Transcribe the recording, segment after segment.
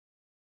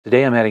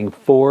Today I'm adding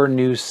 4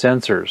 new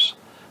sensors.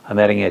 I'm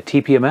adding a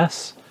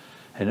TPMS,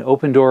 an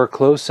open door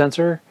close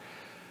sensor,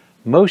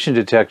 motion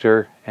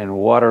detector, and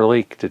water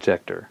leak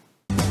detector.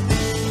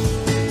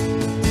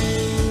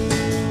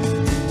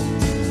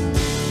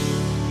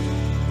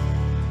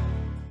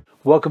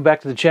 Welcome back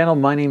to the channel.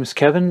 My name is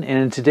Kevin,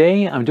 and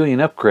today I'm doing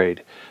an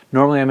upgrade.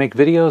 Normally I make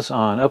videos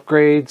on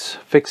upgrades,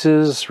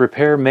 fixes,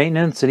 repair,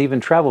 maintenance, and even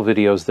travel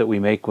videos that we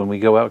make when we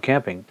go out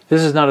camping.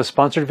 This is not a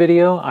sponsored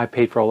video. I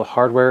paid for all the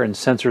hardware and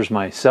sensors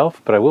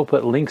myself, but I will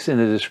put links in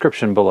the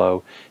description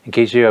below in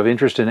case you have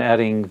interest in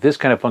adding this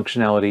kind of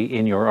functionality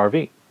in your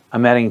RV.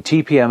 I'm adding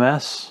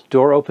TPMS,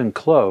 door open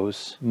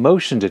close,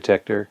 motion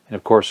detector, and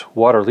of course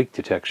water leak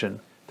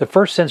detection. The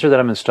first sensor that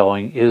I'm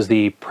installing is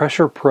the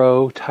Pressure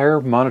Pro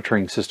Tire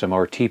Monitoring System,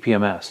 or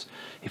TPMS.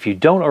 If you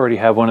don't already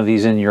have one of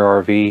these in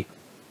your RV,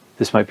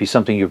 this might be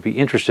something you'd be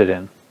interested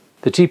in.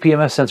 The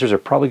TPMS sensors are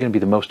probably going to be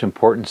the most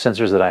important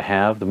sensors that I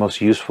have, the most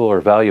useful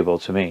or valuable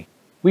to me.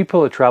 We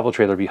pull a travel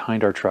trailer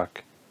behind our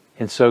truck,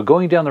 and so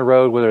going down the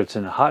road, whether it's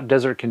in hot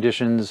desert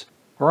conditions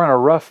or on a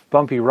rough,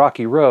 bumpy,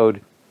 rocky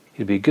road,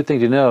 it'd be a good thing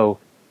to know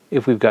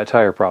if we've got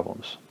tire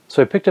problems.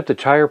 So I picked up the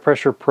Tire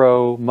Pressure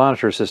Pro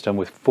monitor system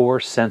with 4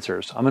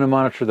 sensors. I'm going to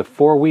monitor the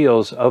 4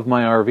 wheels of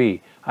my RV.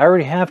 I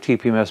already have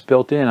TPMS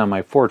built in on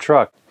my Ford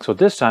truck, so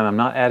this time I'm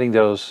not adding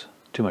those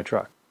to my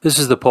truck. This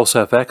is the Pulse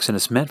FX, and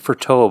it's meant for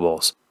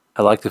towables.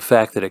 I like the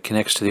fact that it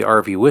connects to the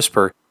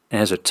RVWhisper and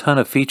has a ton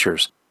of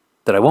features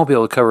that I won't be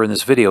able to cover in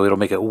this video. It'll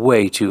make it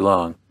way too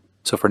long.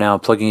 So for now I'm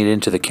plugging it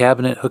into the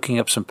cabinet, hooking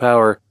up some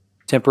power,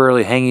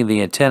 temporarily hanging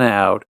the antenna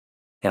out,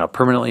 and I'll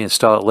permanently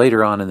install it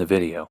later on in the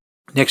video.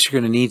 Next,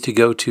 you're going to need to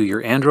go to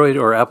your Android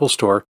or Apple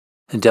store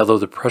and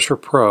download the Pressure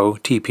Pro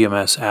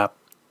TPMS app.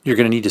 You're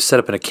going to need to set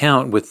up an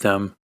account with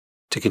them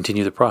to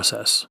continue the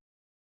process.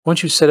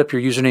 Once you set up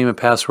your username and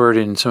password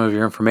and some of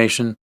your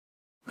information,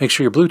 make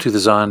sure your Bluetooth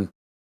is on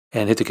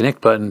and hit the connect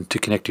button to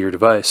connect to your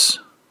device.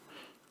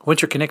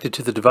 Once you're connected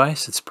to the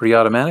device, it's pretty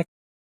automatic.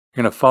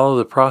 You're going to follow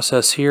the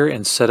process here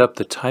and set up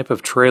the type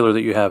of trailer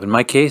that you have. In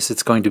my case,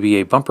 it's going to be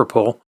a bumper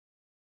pull,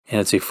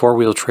 and it's a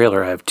 4-wheel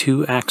trailer. I have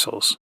 2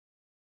 axles.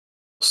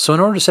 So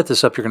in order to set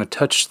this up, you're going to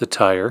touch the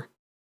tire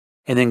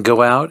and then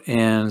go out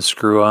and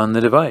screw on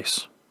the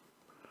device.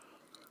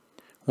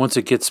 Once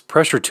it gets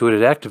pressure to it,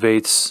 it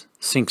activates,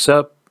 syncs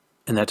up,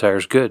 and that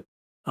tire's good.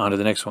 On to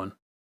the next one.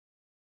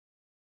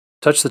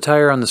 Touch the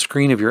tire on the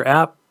screen of your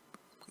app,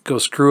 go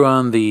screw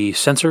on the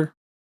sensor,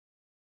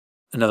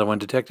 another one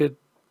detected,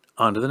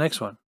 on to the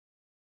next one.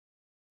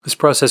 This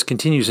process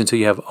continues until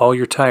you have all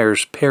your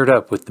tires paired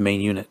up with the main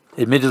unit.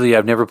 Admittedly,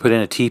 I've never put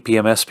in a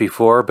TPMS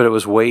before, but it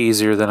was way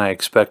easier than I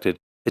expected.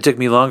 It took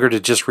me longer to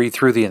just read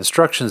through the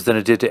instructions than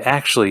it did to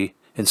actually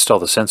install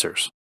the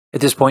sensors.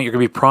 At this point, you're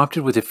going to be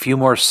prompted with a few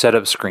more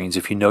setup screens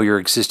if you know your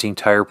existing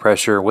tire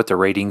pressure, what the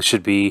ratings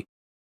should be.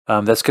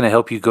 That's going to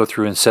help you go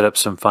through and set up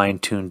some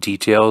fine-tuned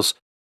details.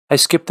 I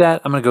skipped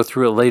that. I'm going to go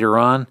through it later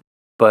on,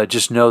 but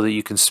just know that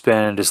you can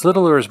spend as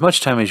little or as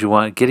much time as you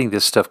want getting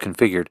this stuff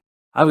configured.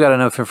 I've got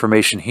enough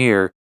information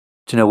here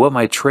to know what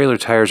my trailer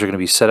tires are going to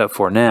be set up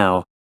for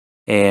now,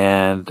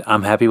 and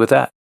I'm happy with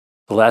that.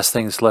 The last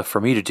thing that's left for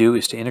me to do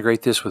is to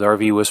integrate this with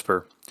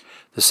RVWhisper.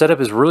 The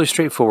setup is really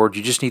straightforward.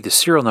 You just need the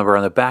serial number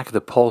on the back of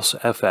the Pulse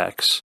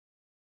FX.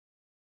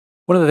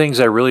 One of the things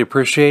I really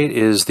appreciate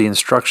is the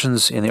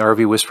instructions in the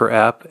RVWhisper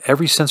app.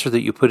 Every sensor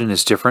that you put in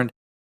is different,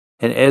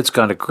 and Ed's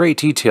gone to great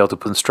detail to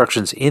put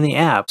instructions in the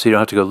app so you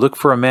don't have to go look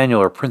for a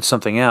manual or print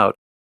something out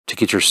to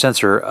get your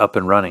sensor up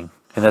and running.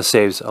 And that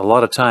saves a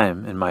lot of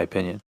time, in my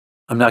opinion.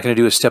 I'm not going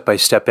to do a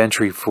step-by-step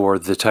entry for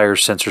the tire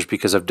sensors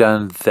because I've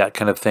done that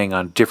kind of thing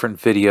on different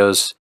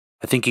videos.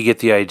 I think you get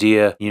the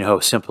idea. You know how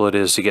simple it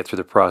is to get through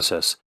the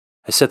process.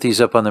 I set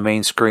these up on the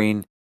main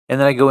screen, and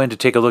then I go in to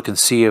take a look and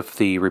see if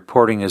the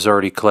reporting is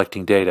already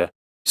collecting data.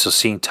 So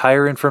seeing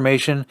tire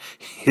information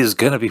is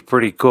going to be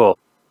pretty cool.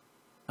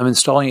 I'm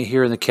installing it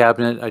here in the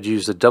cabinet. I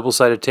used the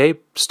double-sided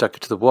tape, stuck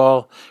it to the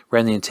wall,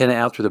 ran the antenna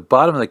out through the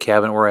bottom of the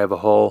cabinet where I have a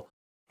hole,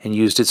 and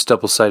used its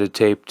double-sided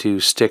tape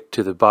to stick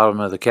to the bottom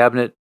of the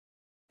cabinet.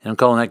 And I'm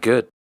calling that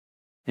good.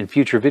 In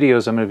future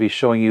videos, I'm going to be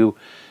showing you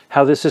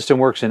how this system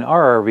works in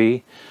our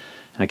RV,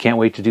 and I can't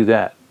wait to do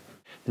that.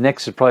 The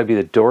next would probably be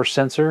the door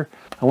sensor.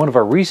 On one of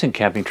our recent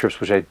camping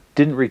trips, which I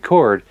didn't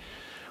record,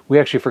 we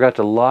actually forgot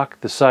to lock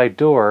the side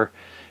door.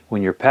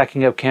 When you're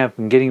packing up camp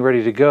and getting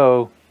ready to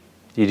go,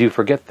 you do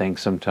forget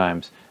things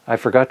sometimes. I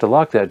forgot to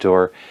lock that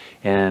door,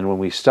 and when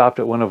we stopped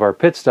at one of our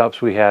pit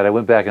stops we had, I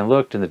went back and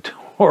looked, and the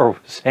door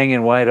was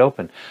hanging wide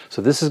open.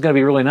 So this is going to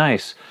be really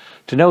nice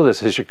to know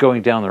this as you're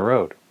going down the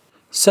road.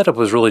 Setup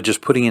was really just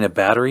putting in a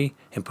battery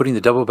and putting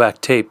the double back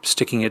tape,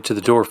 sticking it to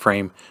the door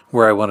frame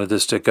where I wanted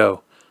this to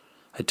go.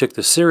 I took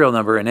the serial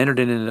number and entered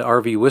it into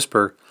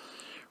RVWhisper,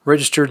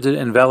 registered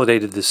and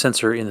validated the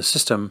sensor in the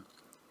system,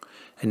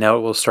 and now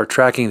it will start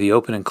tracking the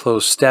open and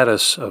closed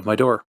status of my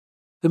door.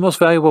 The most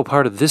valuable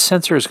part of this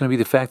sensor is going to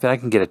be the fact that I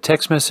can get a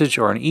text message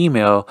or an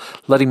email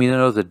letting me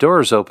know the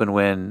door is open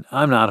when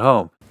I'm not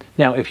home.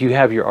 Now, if you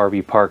have your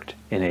RV parked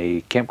in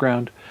a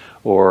campground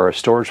or a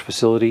storage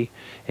facility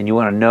and you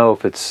want to know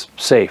if it's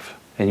safe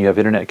and you have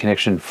internet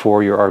connection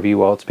for your RV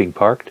while it's being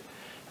parked,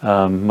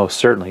 most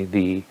certainly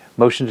the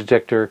motion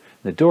detector,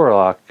 the door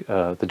lock,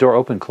 the door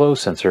open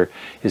close sensor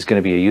is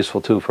going to be a useful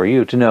tool for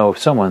you to know if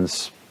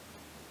someone's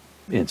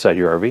inside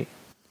your RV.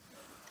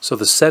 So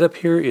the setup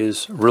here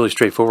is really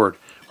straightforward.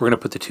 We're going to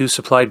put the 2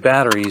 supplied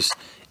batteries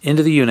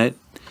into the unit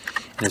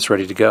and it's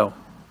ready to go.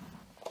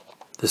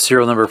 The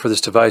serial number for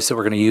this device that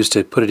we're going to use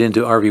to put it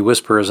into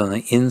RVWhisper is on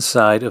the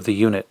inside of the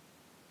unit.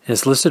 And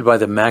it's listed by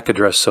the MAC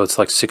address, so it's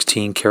like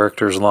 16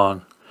 characters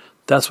long.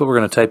 That's what we're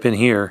going to type in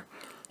here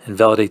and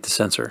validate the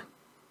sensor.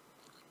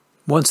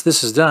 Once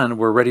this is done,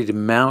 we're ready to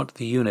mount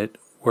the unit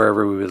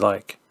wherever we would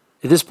like.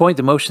 At this point,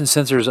 the motion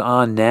sensor is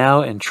on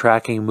now and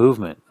tracking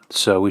movement,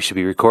 so we should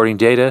be recording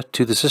data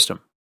to the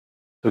system.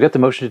 We've got the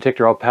motion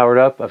detector all powered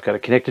up. I've got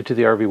it connected to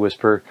the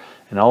RVWhisper,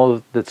 and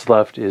all that's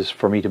left is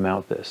for me to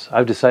mount this.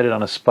 I've decided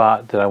on a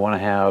spot that I want to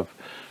have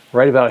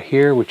right about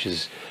here, which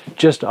is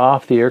just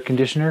off the air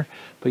conditioner,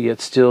 but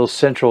yet still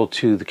central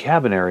to the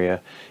cabin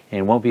area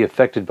and won't be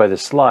affected by the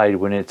slide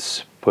when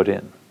it's put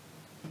in.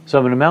 So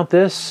I'm going to mount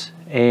this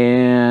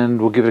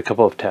and we'll give it a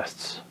couple of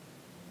tests.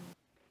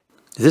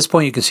 At this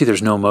point you can see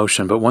there's no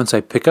motion, but once I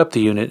pick up the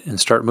unit and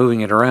start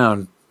moving it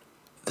around,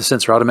 the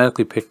sensor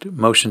automatically picked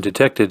motion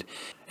detected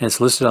and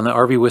it's listed on the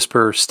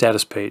RVWhisper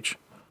status page.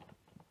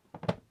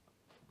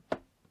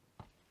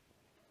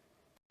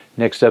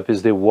 Next up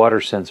is the water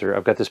sensor.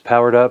 I've got this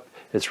powered up,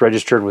 it's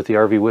registered with the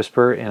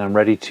RVWhisper, and I'm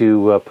ready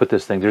to put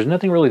this thing. There's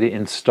nothing really to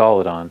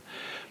install it on,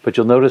 but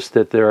you'll notice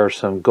that there are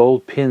some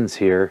gold pins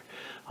here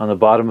on the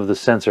bottom of the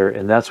sensor,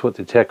 and that's what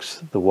detects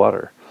the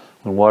water.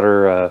 When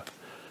water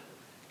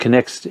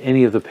connects to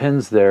any of the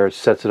pins there, it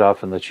sets it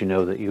off and lets you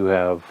know that you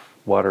have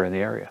water in the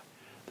area.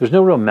 There's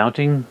no real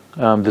mounting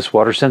this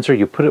water sensor.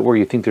 You put it where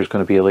you think there's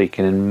going to be a leak,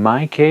 and in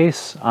my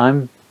case,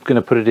 I'm going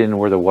to put it in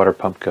where the water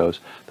pump goes.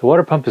 The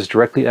water pump is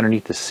directly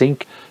underneath the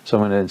sink, so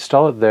I'm going to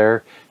install it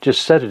there,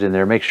 just set it in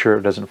there, make sure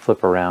it doesn't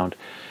flip around,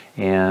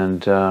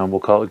 and we'll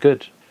call it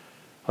good.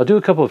 I'll do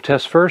a couple of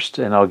tests first,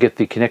 and I'll get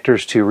the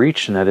connectors to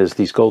reach, and that is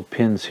these gold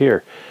pins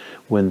here.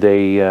 When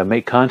they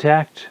make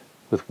contact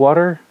with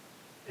water,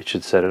 it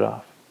should set it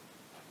off.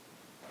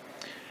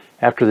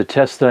 After the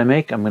test that I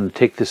make, I'm going to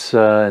take this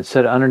and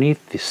set it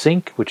underneath the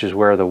sink, which is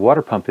where the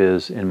water pump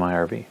is in my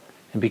RV.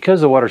 And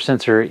because the water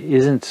sensor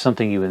isn't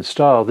something you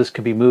install, this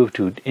can be moved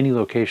to any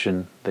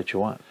location that you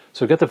want.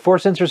 So I've got the 4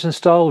 sensors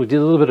installed. We did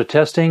a little bit of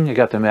testing. I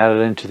got them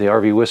added into the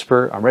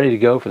RVWhisper. I'm ready to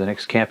go for the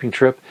next camping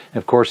trip. And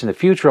of course, in the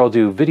future, I'll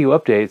do video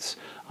updates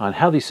on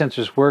how these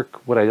sensors work,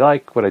 what I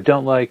like, what I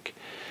don't like,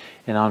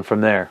 and on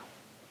from there.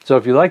 So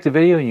if you liked the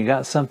video and you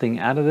got something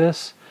out of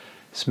this,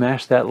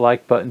 smash that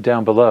like button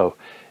down below.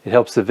 It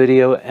helps the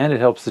video and it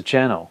helps the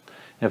channel.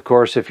 And of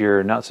course, if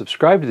you're not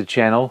subscribed to the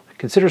channel,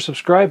 consider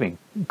subscribing.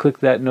 Click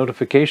that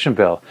notification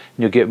bell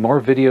and you'll get more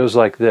videos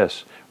like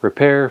this,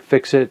 repair,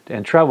 fix it,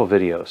 and travel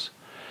videos.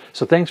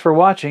 So thanks for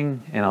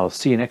watching, and I'll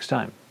see you next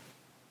time.